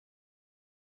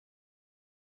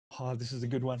Oh, this is a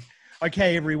good one.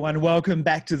 Okay, everyone, welcome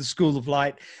back to the School of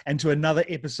Light and to another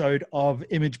episode of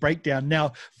Image Breakdown.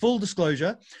 Now, full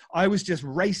disclosure, I was just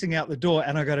racing out the door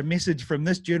and I got a message from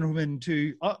this gentleman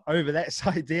to, over that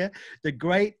side there, the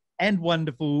great and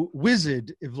wonderful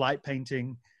wizard of light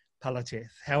painting,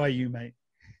 Teth. How are you, mate?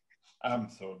 I'm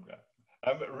so glad.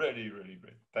 I'm really, really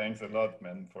great. Thanks a lot,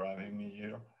 man, for having me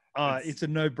here. It's a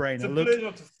no-brainer. It's a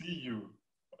pleasure to see you.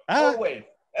 Always,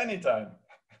 anytime.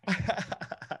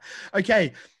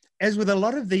 Okay, as with a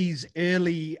lot of these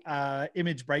early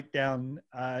image breakdown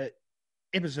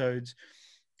episodes,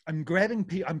 I'm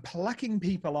plucking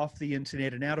people off the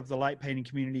internet and out of the light painting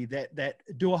community that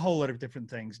do a whole lot of different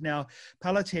things. Now,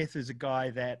 Teth is a guy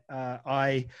that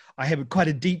I have quite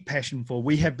a deep passion for.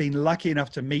 We have been lucky enough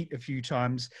to meet a few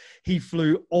times. He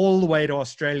flew all the way to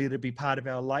Australia to be part of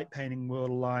our Light Painting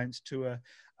World Alliance tour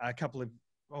a couple of,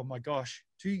 oh my gosh,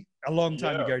 a long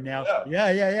time ago now.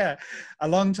 Yeah. A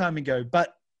long time ago.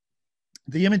 But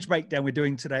the image breakdown we're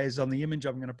doing today is on the image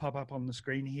I'm going to pop up on the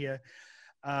screen here.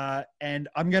 And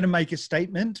I'm going to make a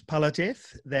statement,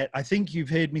 Teth, that I think you've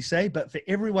heard me say, but for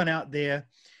everyone out there,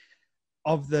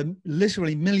 of the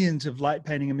literally millions of light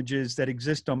painting images that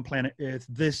exist on planet Earth,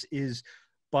 this is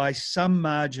by some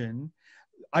margin,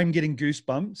 I'm getting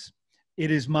goosebumps. It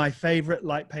is my favorite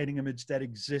light painting image that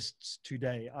exists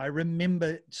today. I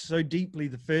remember so deeply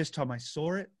the first time I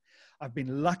saw it. I've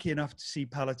been lucky enough to see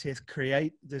Teth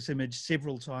create this image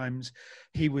several times.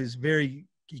 He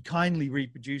kindly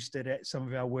reproduced it at some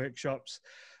of our workshops.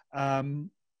 As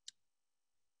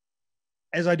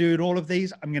I do in all of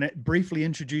these, I'm going to briefly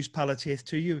introduce Teth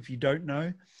to you if you don't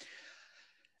know.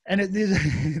 And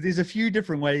there's a few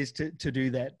different ways to do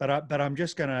that, but I'm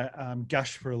just going to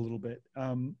gush for a little bit.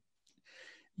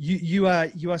 You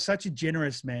are such a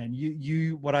generous man.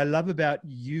 What I love about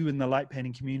you in the light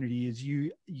painting community is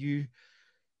you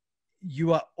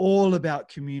are all about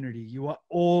community. You are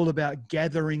all about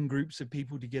gathering groups of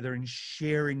people together and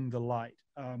sharing the light.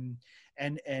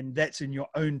 And that's in your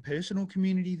own personal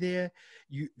community there.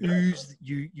 You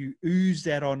ooze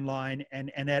that online,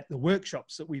 and at the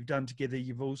workshops that we've done together,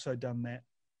 you've also done that.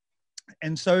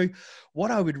 And so what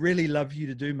I would really love you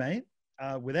to do, mate,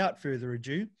 without further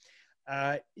ado,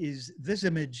 is this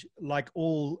image, like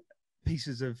all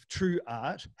pieces of true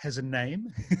art, has a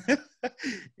name.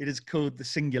 It is called the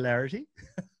Singularity.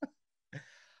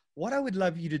 What I would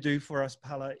love you to do for us,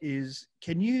 Pala, is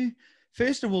can you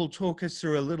first of all talk us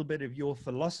through a little bit of your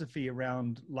philosophy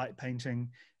around light painting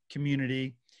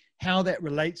community, how that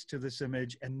relates to this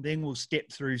image, and then we'll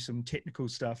step through some technical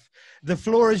stuff. The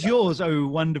floor is yours, oh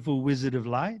wonderful wizard of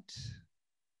light.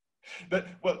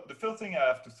 Well, the first thing I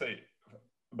have to say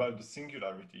about the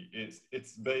Singularity is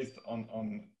it's based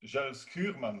on Giles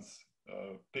Schuurman's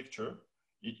picture.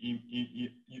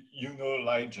 You know,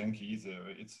 light junkies,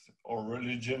 it's our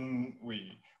religion.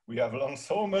 We have learned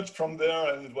so much from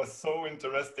there, and it was so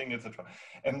interesting, etc.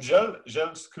 And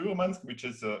Giles Schuurman, which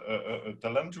is a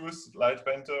talentuous light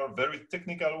painter, very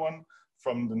technical one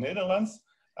from the Netherlands,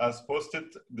 has posted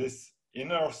this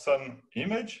inner sun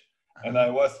image, and I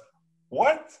was,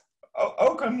 what?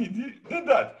 How come he did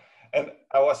that? And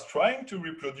I was trying to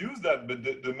reproduce that, but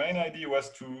the main idea was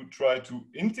to try to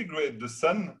integrate the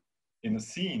sun in a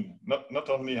scene, not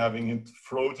only having it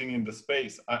floating in the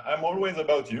space. I'm always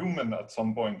about human at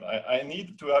some point. I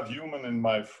need to have human in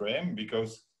my frame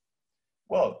because,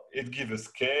 well, it gives a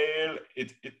scale.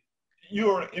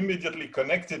 You're immediately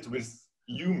connected with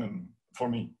human for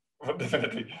me,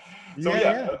 definitely. So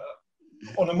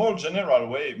on a more general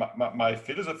way, my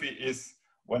philosophy is,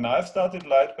 when I've started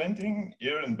light painting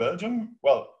here in Belgium,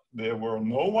 well, there were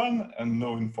no one and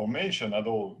no information at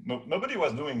all. Nobody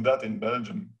was doing that in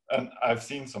Belgium. And I've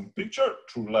seen some picture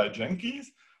through Light Junkies.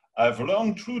 I've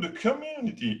learned through the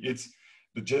community. It's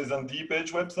the Jason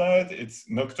Deepage website. It's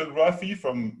Noctography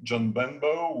from John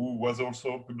Benbow, who was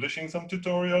also publishing some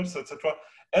tutorials, etc.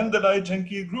 And the Light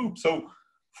Junkie group. So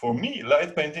for me,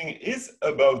 light painting is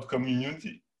about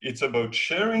community. It's about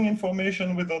sharing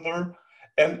information with others.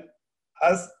 And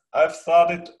as I've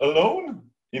started alone,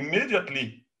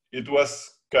 immediately it was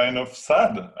kind of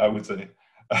sad, I would say.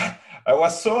 I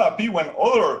was so happy when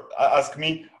others asked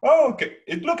me, oh, okay,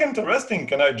 it looked interesting.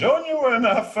 Can I join you and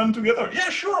have fun together? Yeah,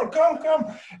 sure, come.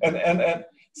 And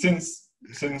since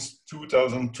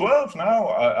 2012 now,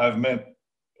 I've made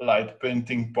light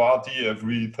painting party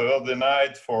every Thursday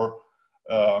night for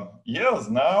years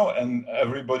now, and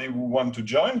everybody who wants to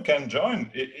join can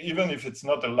join, even if it's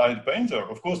not a light painter.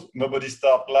 Of course, nobody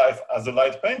starts life as a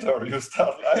light painter. You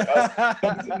start life as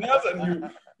something else, and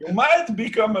you might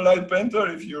become a light painter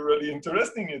if you're really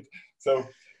interested in it. So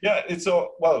yeah, it's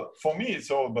all, well, for me, it's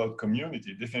all about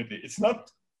community, definitely. It's not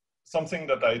something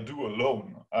that I do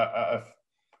alone. I've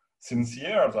since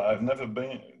years I've never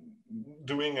been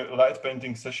doing a light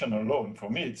painting session alone. For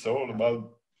me, it's all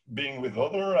about being with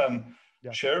other and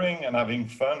sharing and having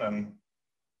fun, and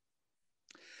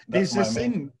there's this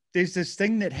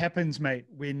thing that happens, mate,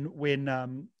 when we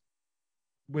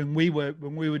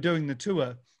were doing the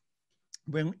tour,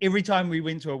 when every time we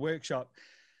went to a workshop,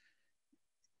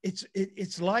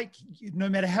 it's like no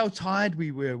matter how tired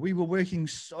we were working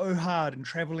so hard and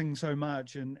traveling so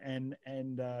much, and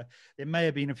there may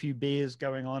have been a few beers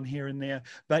going on here and there,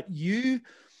 but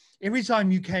every time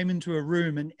you came into a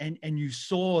room and you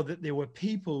saw that there were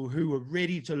people who were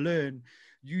ready to learn,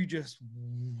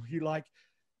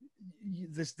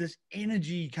 this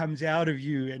energy comes out of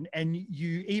you, and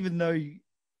you, even though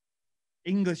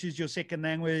English is your second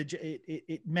language,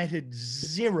 it mattered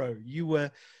zero. You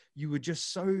were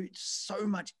just so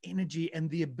much energy, and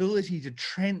the ability to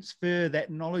transfer that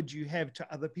knowledge you have to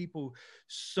other people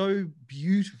so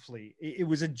beautifully. It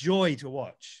was a joy to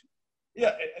watch.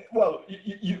 Yeah, well,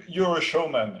 you're a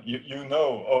showman. You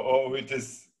know, or it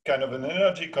is kind of an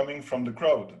energy coming from the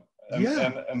crowd.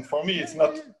 And for me, it's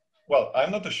not. Well,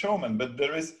 I'm not a showman, but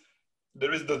there is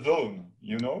the zone.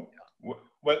 You know,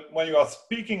 when you are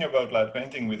speaking about light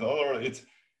painting with others,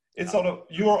 it's sort of,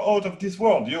 you're out of this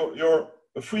world. You're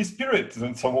a free spirit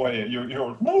in some way.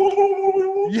 You're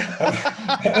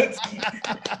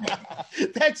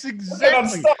That's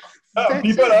exactly.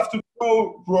 People have to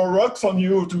throw rocks on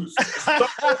you to stop.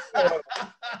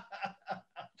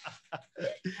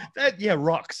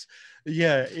 Rocks.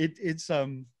 Yeah, it's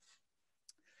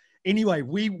anyway,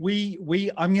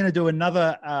 I'm going to do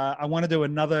another, I want to do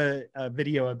another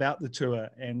video about the tour,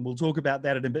 and we'll talk about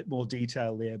that in a bit more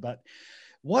detail there. But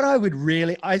what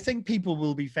I think people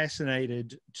will be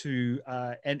fascinated to,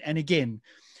 and again,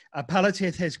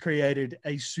 Teth has created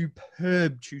a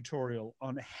superb tutorial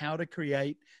on how to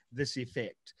create this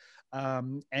effect.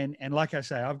 And like I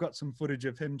say, I've got some footage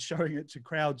of him showing it to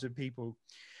crowds of people.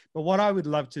 But what I would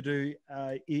love to do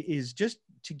is just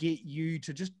to get you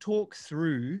to just talk us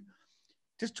through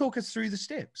the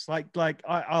steps.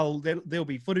 There'll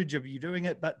be footage of you doing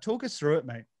it, but talk us through it,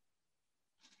 mate.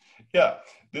 Yeah,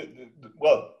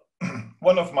 well,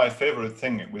 one of my favorite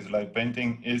things with light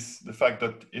painting is the fact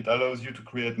that it allows you to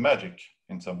create magic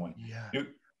in some way.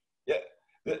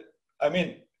 I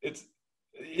mean, if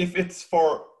it's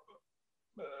for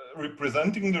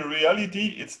representing the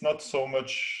reality, it's not so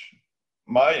much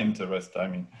my interest. I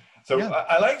mean, so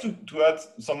I like to add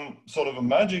some sort of a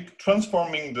magic,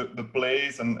 transforming the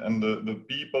place and the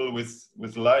people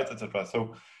with light, etc.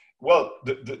 So, well,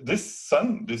 this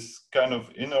sun, this kind of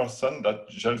inner sun that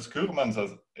Gilles Kuurmans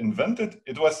has invented,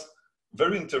 it was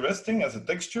very interesting as a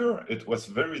texture. It was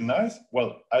very nice.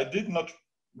 Well, I did not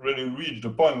really reach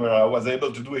the point where I was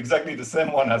able to do exactly the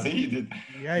same one as he did.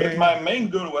 But my main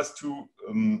goal was to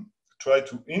try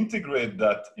to integrate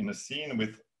that in a scene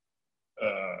with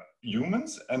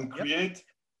humans and create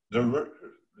the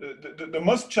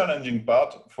most challenging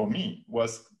part for me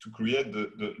was to create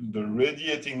the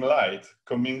radiating light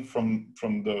coming from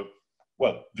the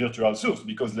virtual source,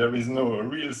 because there is no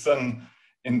real sun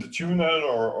in the tunnel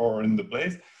or in the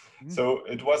place. So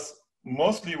it was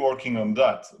mostly working on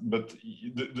that. But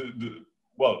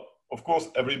of course,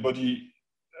 everybody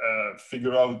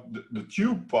figure out the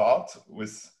tube part,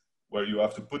 where you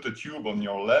have to put a tube on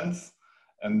your lens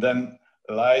and then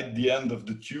light the end of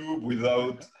the tube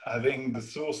without having the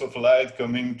source of light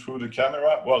coming through the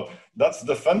camera. Well, that's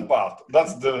the fun part.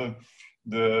 That's the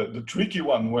tricky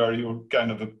one, where you're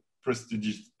kind of a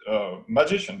prestigious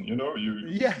magician, you know.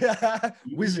 You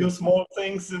do small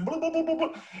things, blah, blah, blah,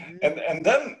 blah. And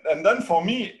then for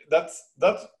me, that's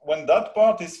when that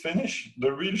part is finished,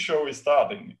 the real show is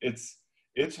starting. It's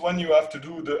when you have to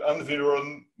do the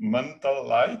environmental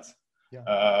light.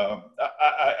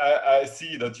 I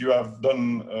see that you have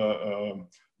done a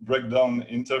breakdown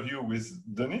interview with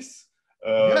Denis.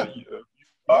 Denis.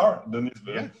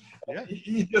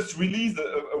 He just released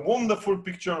a wonderful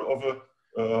picture of a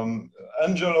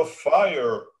angel of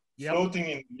fire floating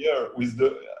in the air with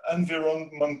the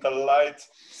environmental light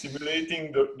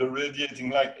simulating the radiating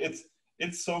light.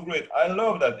 It's so great. I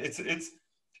love that.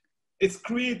 It's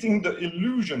creating the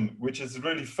illusion, which is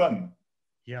really fun.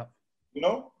 Yeah. You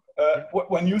know?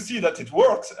 When you see that it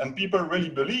works and people really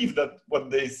believe that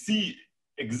what they see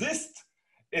exists,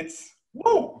 it's,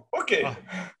 whoa, okay,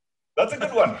 that's a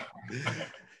good one.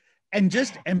 And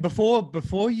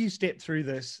before you step through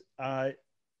this,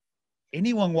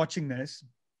 anyone watching this,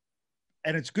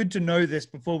 and it's good to know this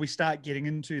before we start getting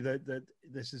into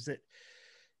this, is that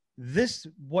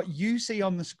what you see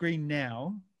on the screen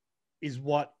now is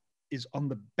what is on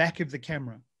the back of the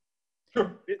camera.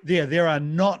 Sure. There are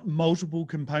not multiple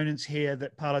components here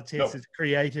that No. Teth has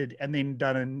created and then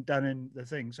done in the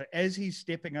thing. So as he's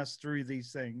stepping us through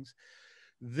these things,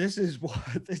 this is what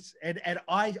this, and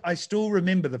I still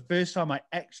remember the first time I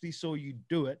actually saw you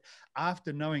do it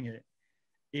after knowing it.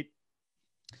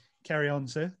 Carry on,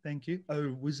 sir. Thank you.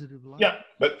 Oh, Wizard of Light. Yeah,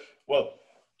 but well,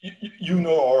 you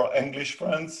know our English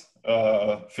friends,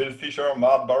 Phil Fisher,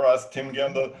 Matt Barras, Tim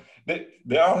Gendel.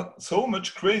 They are so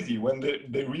much crazy when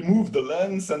they remove the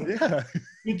lens and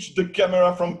switch the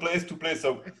camera from place to place.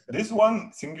 So this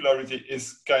one, Singularity,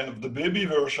 is kind of the baby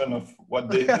version of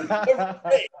what they did every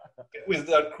day with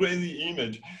that crazy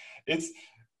image. It's,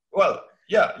 well,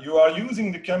 yeah, you are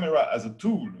using the camera as a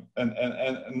tool, and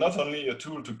not only a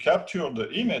tool to capture the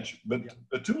image, but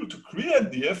a tool to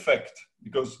create the effect,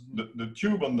 because the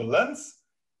tube on the lens,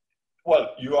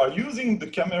 well, you are using the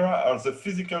camera as a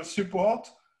physical support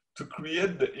to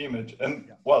create the image.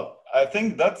 And well, I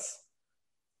think that's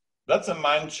a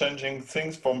mind-changing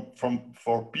thing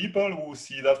for people who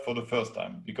see that for the first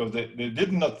time, because they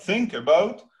did not think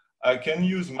about, I can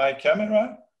use my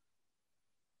camera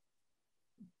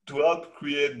to help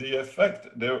create the effect.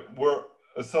 There were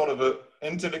a sort of a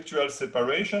intellectual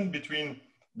separation between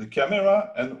the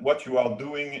camera and what you are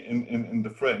doing in the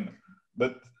frame.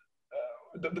 But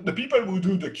the people who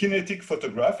do the kinetic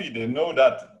photography, they know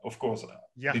that, of course,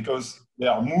 because they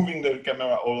are moving the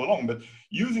camera all along. But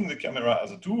using the camera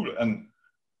as a tool and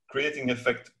creating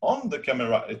effect on the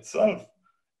camera itself,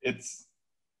 it's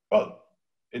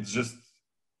just,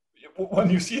 when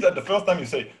you see that the first time, you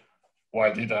say, why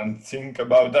didn't I think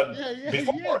about that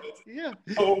before? Yeah.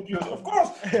 So obvious, of course.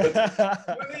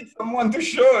 But you need someone to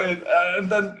show it, and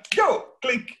then go,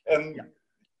 click, and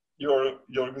you're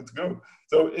good to go.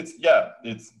 So it's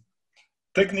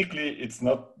technically it's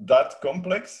not that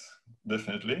complex,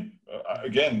 definitely.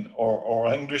 Again,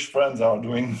 our English friends are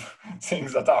doing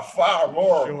things that are far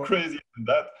more crazy than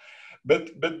that.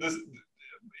 But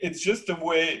it's just a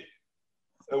way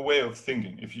of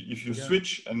thinking. If you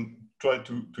switch and try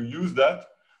to use that,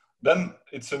 then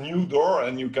it's a new door,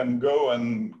 and you can go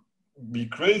and be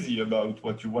crazy about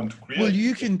what you want to create. Well,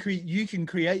 you can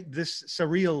create this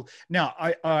surreal. Now,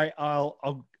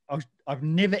 I've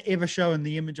never ever shown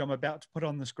the image I'm about to put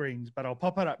on the screens, but I'll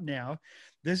pop it up now.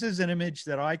 This is an image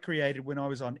that I created when I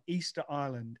was on Easter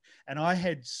Island, and I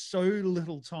had so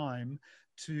little time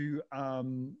to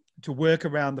work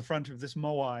around the front of this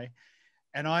moai.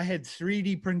 And I had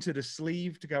 3D printed a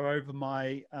sleeve to go over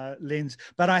my lens,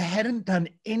 but I hadn't done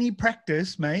any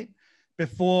practice, mate,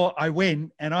 before I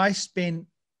went. And I spent,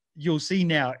 you'll see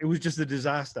now, it was just a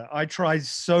disaster. I tried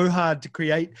so hard to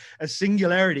create a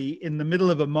singularity in the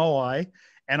middle of a moai,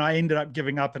 and I ended up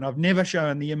giving up. And I've never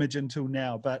shown the image until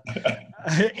now, but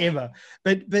ever.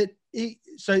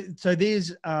 So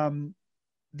there's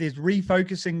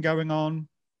refocusing going on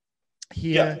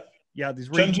here. Yeah, there's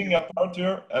changing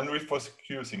aperture and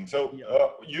refocusing. So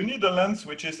you need a lens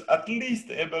which is at least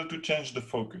able to change the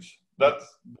focus. That's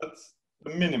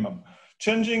the minimum.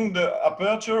 Changing the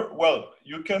aperture, well,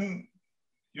 you can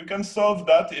solve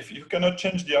that. If you cannot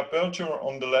change the aperture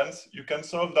on the lens, you can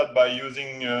solve that by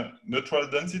using a neutral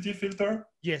density filter.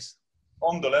 Yes.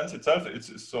 On the lens itself,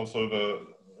 it's sort of a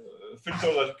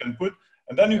filter that you can put,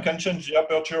 and then you can change the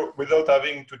aperture without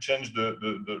having to change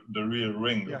the real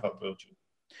ring of aperture.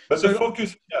 But so, the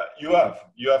focus, you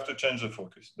have to change the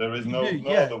focus. There is no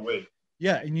other way.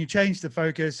 Yeah, and you change the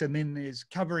focus, and then there's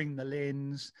covering the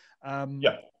lens.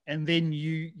 And then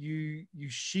you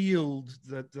shield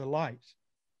the light.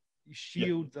 You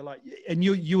shield the light, and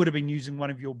you would have been using one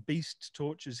of your beast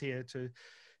torches here to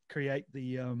create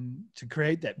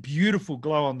that beautiful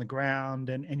glow on the ground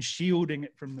and shielding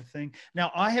it from the thing.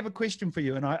 Now, I have a question for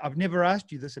you, and I've never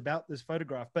asked you this about this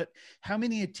photograph, but how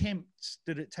many attempts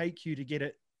did it take you to get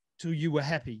it till you were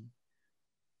happy?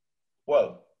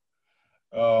 Well,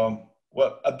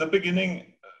 at the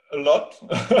beginning, a lot.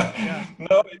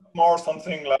 Now it's more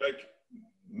something like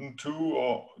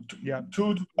two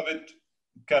to have it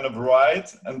kind of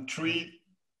right, and 3.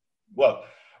 Well,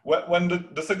 when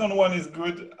the second one is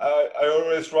good, I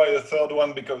always try a third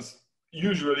one, because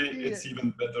usually it's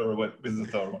even better with the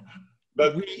third one.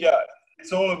 But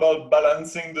it's all about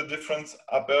balancing the different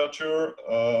aperture,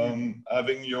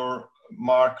 having your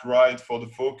mark right for the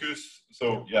focus.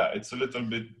 So it's a little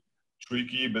bit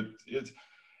tricky, but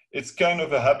it's kind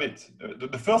of a habit.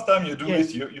 The first time you do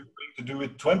it, you're going to do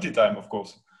it 20 times, of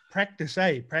course. Practice.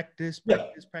 Practice.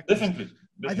 Definitely.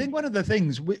 I think one of the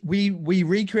things we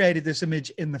recreated this image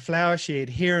in the flower shed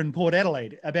here in Port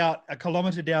Adelaide, about a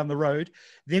kilometre down the road.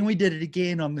 Then we did it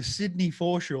again on the Sydney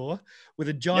foreshore with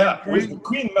a giant with the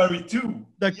Queen Mary 2.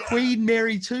 The Queen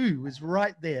Mary 2 was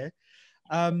right there.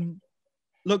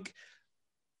 Look,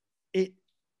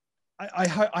 I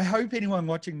hope anyone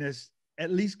watching this at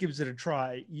least gives it a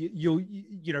try.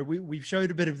 You know, we've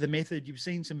showed a bit of the method. You've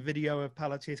seen some video of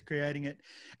Teth creating it.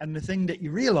 And the thing that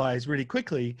you realize really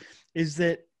quickly is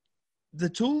that the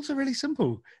tools are really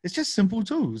simple. It's just simple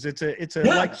tools. It's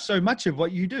like so much of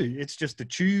what you do. It's just a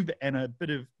tube and a bit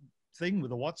of thing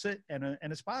with a Watson and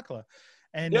a sparkler.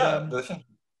 And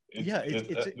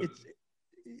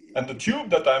and the tube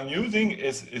that I'm using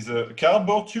is a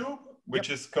cardboard tube, which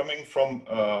is coming from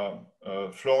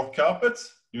floor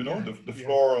carpets. You know, the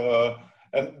floor,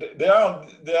 and they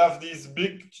have these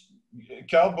big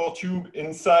cardboard tube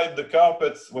inside the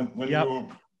carpets when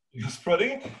you're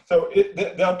spreading. So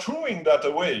they are throwing that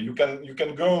away. You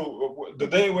can go the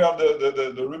day where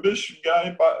the rubbish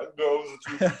guy goes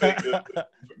to take the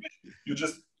rubbish. You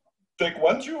just take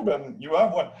one tube and you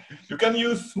have one. You can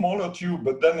use smaller tube,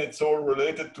 but then it's all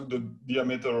related to the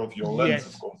diameter of your lens,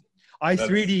 of course. I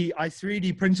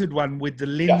 3D printed one with the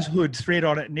lens hood thread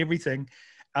on it and everything.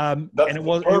 That's and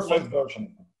the perfect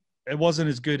version. It wasn't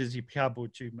as good as your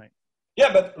cardboard tube, mate.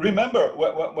 Yeah, but remember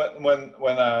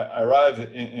when I arrived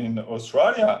in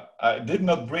Australia, I did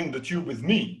not bring the tube with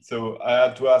me, so I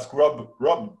had to ask Rob,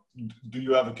 do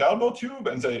you have a cardboard tube?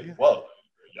 And say, well,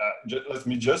 let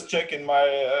me just check in my,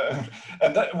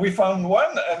 and we found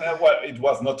one, and well, it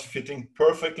was not fitting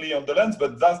perfectly on the lens,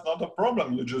 but that's not a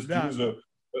problem. You just use a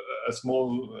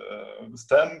small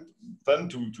stand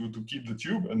to keep the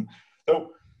tube, and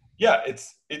so yeah,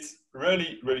 it's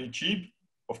really really cheap.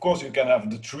 Of course, you can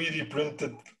have the 3D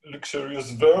printed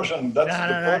luxurious version. That's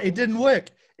no, it didn't work.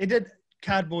 It did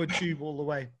cardboard tube all the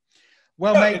way.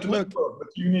 Well, yeah, mate, look, work, but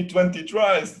you need 20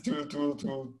 tries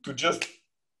to just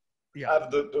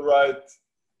have the right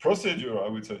procedure, I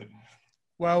would say.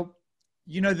 Well,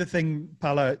 you know the thing,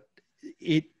 Paolo,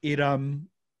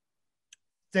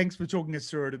 thanks for talking us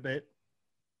through it a bit.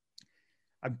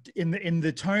 In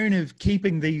the tone of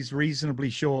keeping these reasonably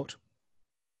short,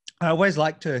 I always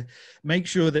like to make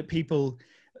sure that people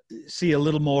see a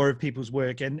little more of people's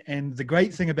work. And the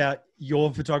great thing about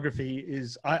your photography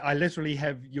is I literally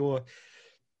have your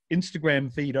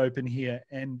Instagram feed open here,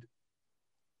 and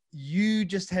you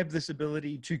just have this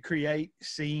ability to create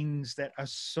scenes that are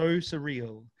so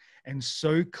surreal and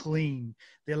so clean.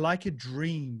 They're like a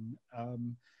dream.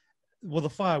 Well, the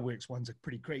fireworks ones are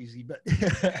pretty crazy, but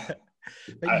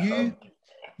but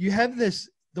you have this.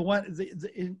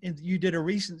 You did a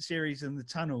recent series in the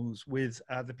tunnels with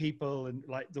the people and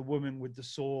like the woman with the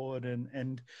sword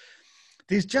and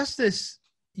there's just this.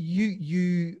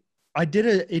 I did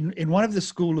it in one of the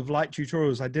School of Light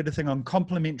tutorials. I did a thing on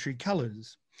complementary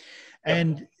colors,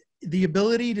 and the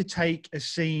ability to take a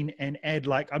scene and add,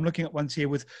 like I'm looking at ones here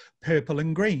with purple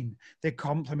and green. They're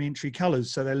complementary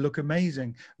colors, so they look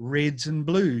amazing. Reds and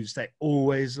blues, they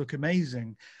always look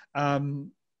amazing.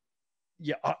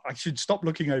 I should stop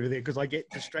looking over there because I get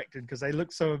distracted because they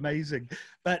look so amazing.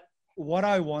 But what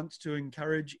I want to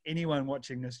encourage anyone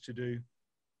watching this to do,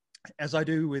 as I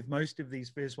do with most of these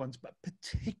first ones, but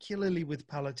particularly with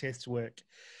Teth's work,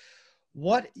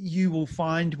 what you will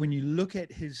find when you look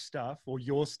at his stuff or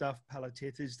your stuff,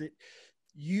 Teth, is that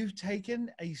you've taken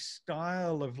a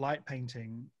style of light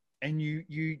painting and you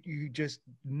just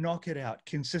knock it out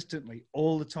consistently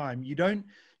all the time. You don't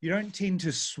tend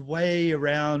to sway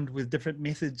around with different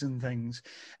methods and things.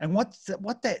 And what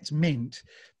that's meant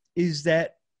is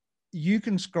that you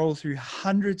can scroll through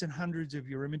hundreds and hundreds of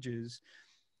your images,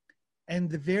 and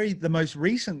the most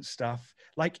recent stuff,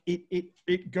 like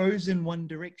it goes in one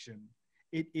direction.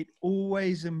 It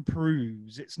always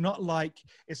improves. It's not like,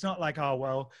 oh,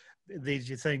 well, there's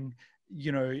your thing.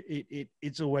 You know,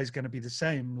 it's always going to be the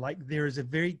same. Like there is a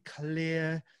very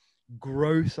clear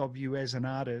growth of you as an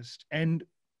artist. And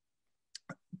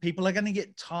people are going to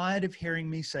get tired of hearing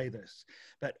me say this,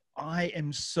 but I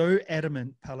am so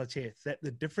adamant, Teth, that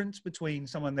the difference between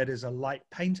someone that is a light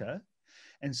painter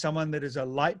and someone that is a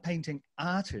light painting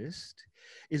artist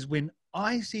is when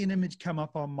I see an image come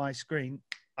up on my screen,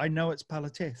 I know it's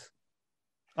Teth.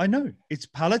 I know it's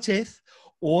Teth,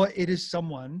 or it is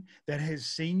someone that has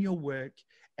seen your work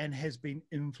and has been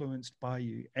influenced by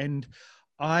you. And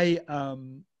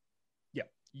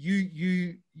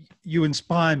you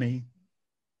inspire me.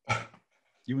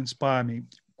 You inspire me.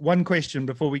 One question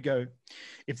before we go.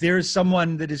 If there is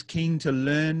someone that is keen to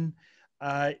learn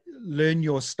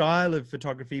your style of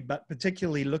photography, but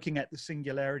particularly looking at the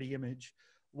Singularity image,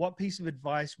 what piece of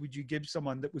advice would you give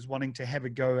someone that was wanting to have a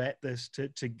go at this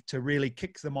to really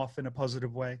kick them off in a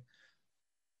positive way?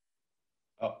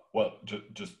 Well,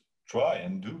 just try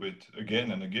and do it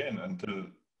again and again until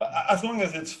As long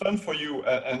as it's fun for you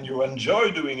and you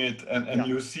enjoy doing it and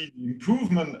you see the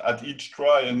improvement at each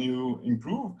try and you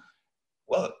improve,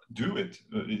 well, do it.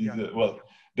 Well,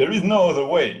 there is no other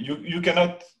way. You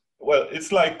cannot, well,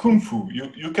 it's like Kung Fu.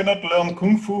 You cannot learn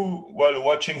Kung Fu while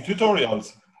watching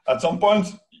tutorials. At some point,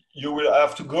 you will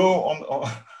have to go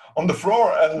on the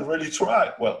floor and really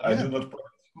try. Well, I do not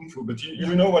practice Kung Fu, but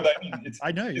you know what I mean.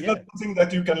 I know, it's not something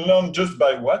that you can learn just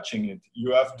by watching it.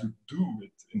 You have to do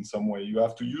it in some way. You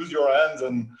have to use your hands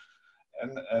and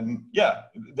yeah,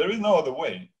 there is no other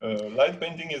way. Light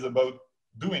painting is about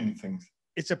doing things.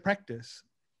 It's a practice.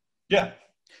 Yeah.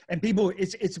 And people,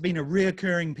 it's been a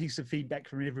reoccurring piece of feedback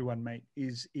from everyone, mate,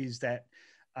 is that,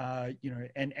 you know,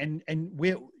 and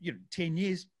we're, you know, 10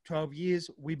 years, 12 years,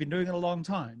 we've been doing it a long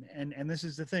time. And this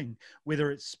is the thing,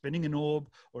 whether it's spinning an orb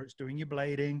or it's doing your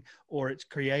blading or it's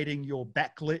creating your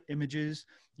backlit images,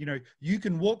 you know, you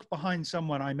can walk behind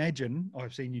someone, I imagine,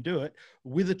 I've seen you do it,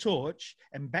 with a torch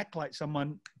and backlight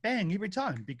someone, bang, every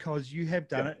time, because you have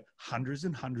done it hundreds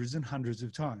and hundreds and hundreds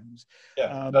of times.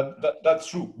 Yeah, that's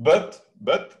true. But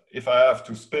if I have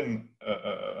to spin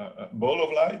a ball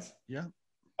of lights,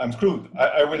 I'm screwed.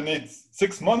 I will need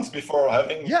 6 months before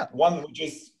having one which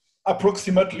is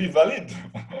approximately valid.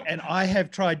 And I have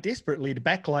tried desperately to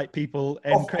backlight people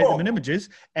and create them in images,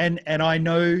 and I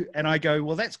know, and I go,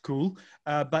 well, that's cool,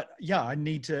 but yeah, I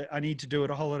need to do it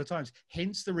a whole lot of times.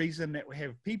 Hence the reason that we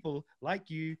have people like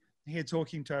you here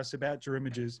talking to us about your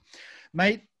images,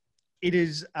 mate. It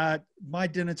is my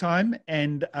dinner time,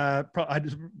 and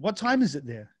what time is it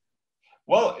there?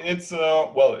 Well, it's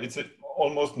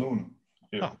almost noon.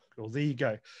 Oh, well, there you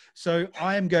go. So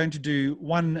I am going to do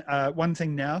one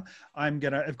thing now. I'm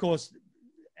going to, of course,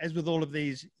 as with all of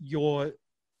these, your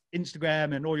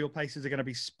Instagram and all your places are going to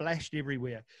be splashed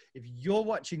everywhere. If you're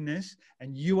watching this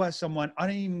and you are someone, I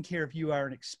don't even care if you are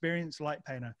an experienced light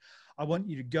painter, I want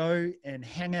you to go and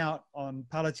hang out on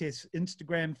Teth's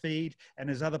Instagram feed and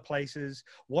his other places,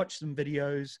 watch some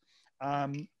videos,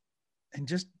 and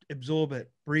just absorb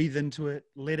it, breathe into it,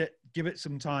 give it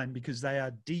some time, because they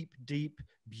are deep, deep,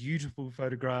 beautiful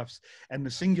photographs. And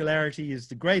the Singularity is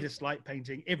the greatest light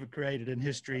painting ever created in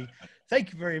history.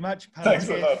 Thank you very much, Thanks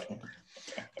a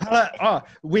lot.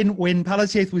 When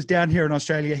Teth was down here in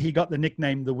Australia, he got the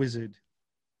nickname The Wizard.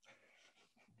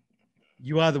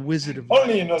 You are the wizard of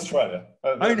only in Australia.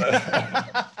 I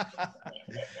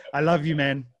love you,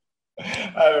 man.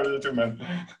 I love you too, man.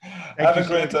 Have a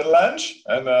great lunch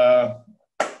and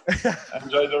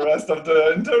enjoy the rest of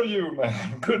the interview,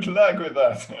 man. Good luck with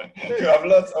that. You have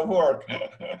lots of work.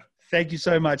 Thank you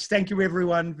so much. Thank you,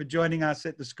 everyone, for joining us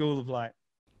at the School of Light.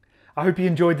 I hope you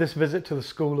enjoyed this visit to the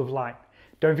School of Light.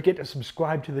 Don't forget to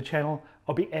subscribe to the channel.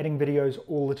 I'll be adding videos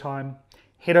all the time.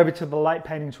 Head over to the Light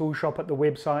Painting Tool Shop at the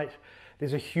website.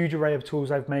 There's a huge array of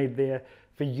tools I've made there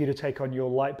for you to take on your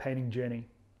light painting journey.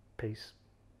 Peace.